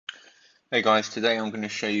Hey guys, today I'm going to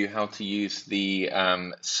show you how to use the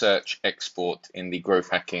search export in the growth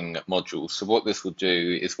hacking module. So what this will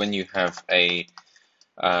do is when you have a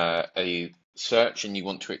search and you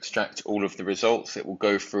want to extract all of the results, it will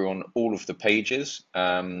go through on all of the pages.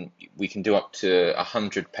 We can do up to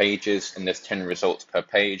 100 pages and there's 10 results per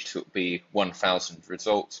page, so it'll be 1,000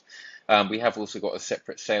 results. We have also got a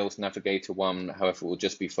separate sales navigator one, however, we'll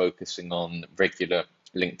just be focusing on regular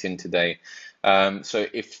LinkedIn today. So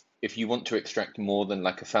if you want to extract more than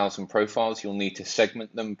like 1,000 profiles, you'll need to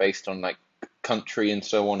segment them based on like country and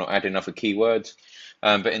so on, or add in other keywords.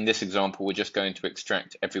 But in this example, we're just going to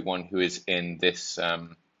extract everyone who is in this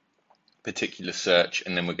particular search,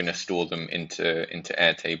 and then we're going to store them into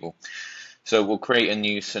Airtable. So we'll create a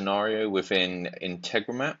new scenario within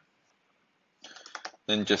Integromat.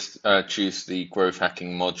 Then just choose the growth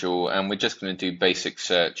hacking module, and we're just going to do basic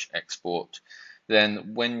search export.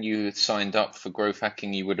 Then when you signed up for growth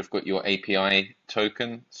hacking, you would have got your API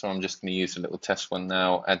token. So I'm just going to use a little test one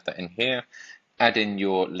now, add that in here, add in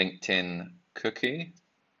your LinkedIn cookie.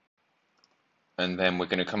 And then we're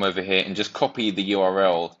going to come over here and just copy the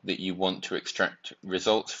URL that you want to extract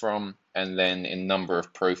results from. And then in number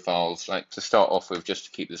of profiles, like to start off with, just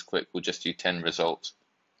to keep this quick, we'll just do 10 results.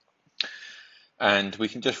 And we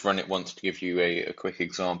can just run it once to give you a quick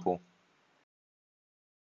example.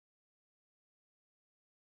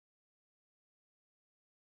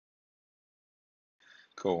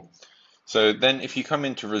 Cool. So then if you come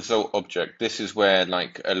into result object, this is where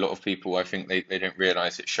like a lot of people, I think they don't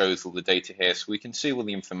realize it shows all the data here. So we can see all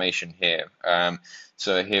the information here.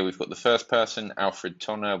 So here we've got the first person, Alfred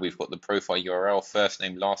Tonner. We've got the profile URL, first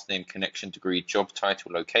name, last name, connection degree, job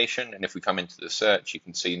title, location. And if we come into the search, you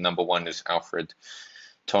can see number one is Alfred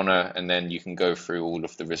Tonner, and then you can go through all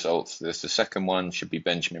of the results. There's the second one, should be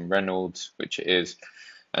Benjamin Reynolds, which it is,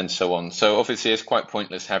 and so on. So obviously it's quite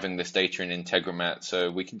pointless having this data in Integromat, so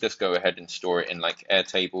we can just go ahead and store it in like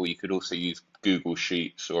Airtable. You could also use Google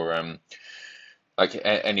Sheets or like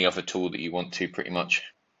any other tool that you want to, pretty much.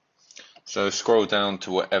 So scroll down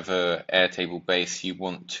to whatever Airtable base you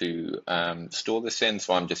want to store this in.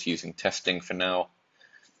 So I'm just using testing for now.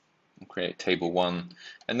 Create table one,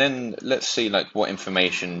 and then let's see like what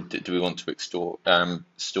information do we want to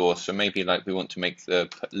store. So maybe like we want to make the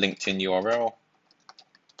LinkedIn URL.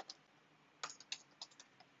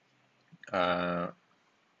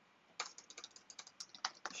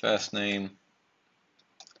 First name,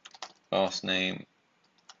 last name,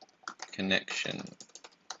 connection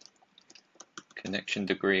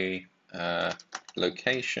degree,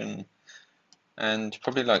 location, and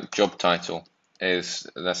probably like job title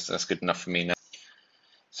that's good enough for me now.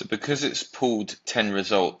 So because it's pulled 10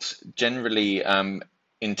 results, generally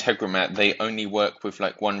Integromat, they only work with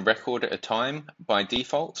like one record at a time by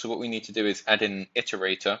default. So what we need to do is add in an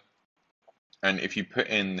iterator. And if you put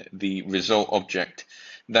in the result object,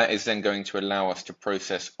 that is then going to allow us to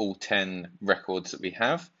process all 10 records that we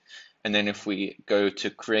have. And then if we go to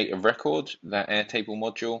create a record, that Airtable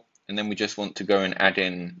module, and then we just want to go and add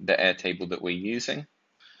in the Airtable that we're using.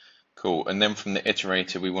 Cool. And then from the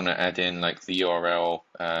iterator, we want to add in like the URL,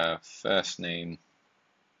 first name,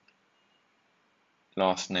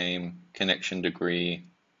 last name, connection degree,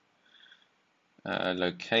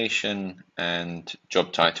 location, and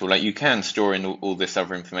job title. Like you can store in all this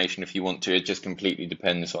other information if you want to. It just completely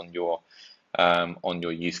depends on your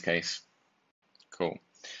use case. Cool.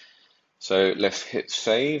 So let's hit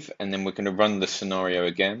save, and then we're going to run the scenario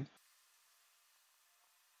again.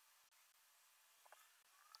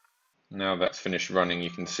 Now that's finished running, you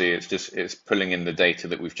can see it's pulling in the data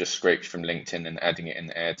that we've just scraped from LinkedIn and adding it in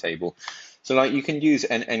the Airtable. So like you can use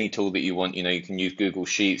any tool that you want. You know, you can use Google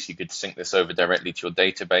Sheets. You could sync this over directly to your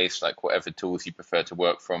database, like whatever tools you prefer to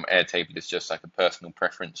work from. Airtable is just like a personal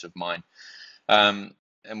preference of mine. And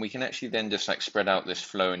we can actually then just like spread out this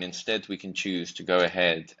flow, and instead we can choose to go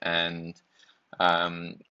ahead and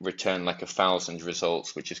return like 1,000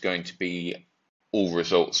 results, which is going to be all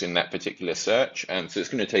results in that particular search. So it's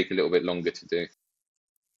going to take a little bit longer to do.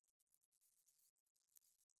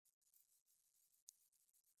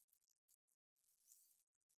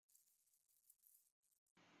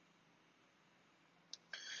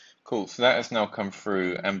 Cool, so that has now come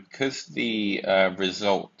through, and because the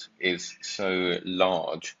result is so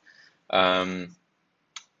large,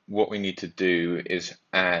 what we need to do is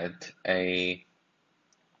we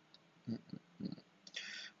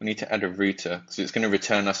need to add a router, because it's going to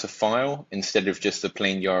return us a file instead of just the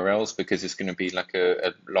plain URLs, because it's going to be like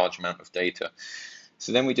a large amount of data.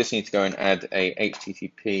 So then we just need to go and add a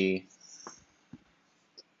HTTP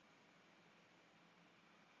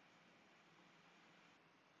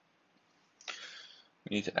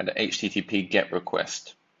we need to add an HTTP GET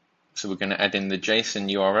request. So we're going to add in the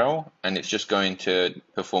JSON URL, and it's just going to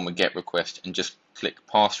perform a GET request, and just click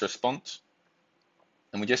pass response.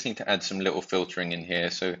 And we just need to add some little filtering in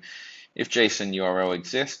here. So if JSON URL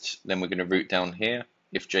exists, then we're going to route down here.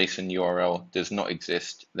 If JSON URL does not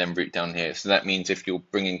exist, then route down here. So that means if you're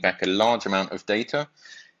bringing back a large amount of data,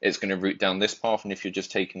 it's going to route down this path, and if you're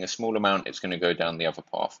just taking a small amount, it's going to go down the other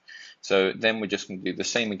path. So then we're just going to do the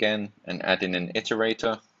same again and add in an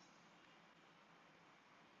iterator.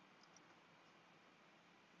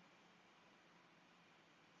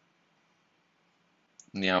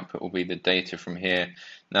 And the output will be the data from here.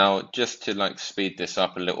 Now, just to speed this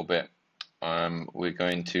up a little bit, we're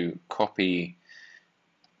going to copy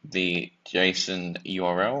the JSON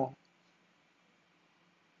URL.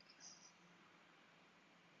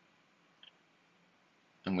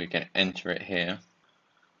 And we can enter it here.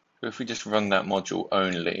 So if we just run that module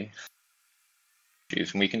only,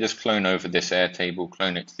 and we can just clone over this Airtable,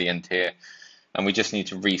 clone it to the end here, and we just need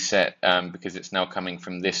to reset because it's now coming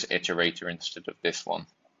from this iterator instead of this one.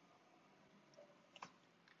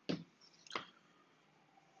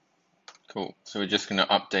 Cool, so we're just going to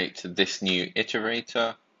update to this new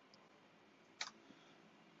iterator.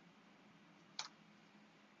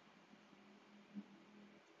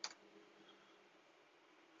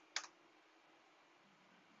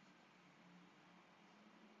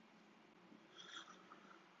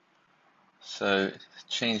 So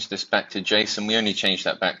change this back to JSON. We only changed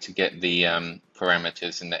that back to get the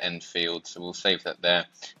parameters in the end field, so we'll save that there.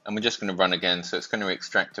 And we're just going to run again, so it's going to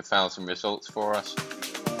extract 1,000 results for us.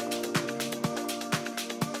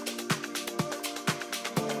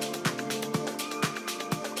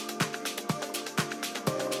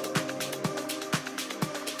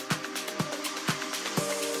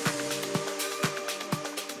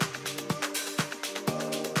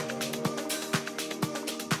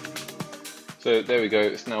 So there we go,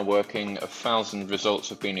 it's now working. 1,000 results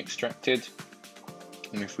have been extracted.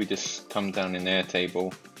 And if we just come down in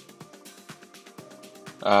Airtable,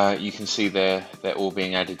 you can see they're all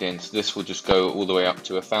being added in. So this will just go all the way up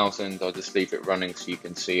to 1,000. I'll just leave it running so you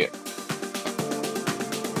can see it.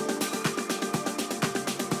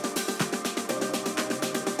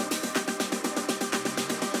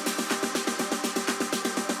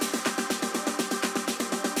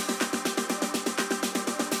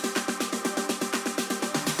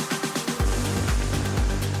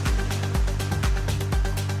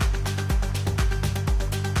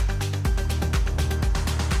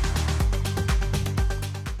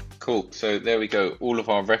 Cool, so there we go. All of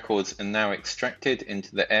our records are now extracted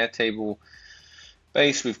into the Airtable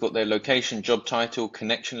base. We've got their location, job title,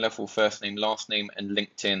 connection level, first name, last name, and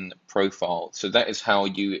LinkedIn profile. So that is how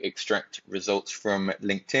you extract results from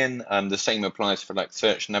LinkedIn. The same applies for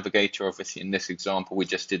Search Navigator. Obviously, in this example, we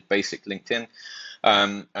just did basic LinkedIn.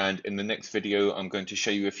 And in the next video, I'm going to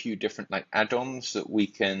show you a few different add-ons that we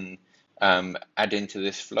can add into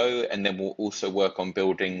this flow, and then we'll also work on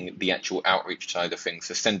building the actual outreach side of things,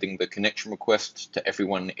 so sending the connection requests to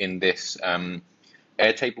everyone in this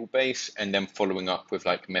Airtable base, and then following up with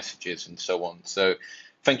messages and so on. So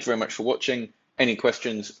thank you very much for watching. Any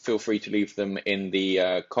questions, feel free to leave them in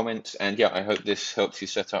the comments, and yeah, I hope this helps you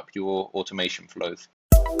set up your automation flows.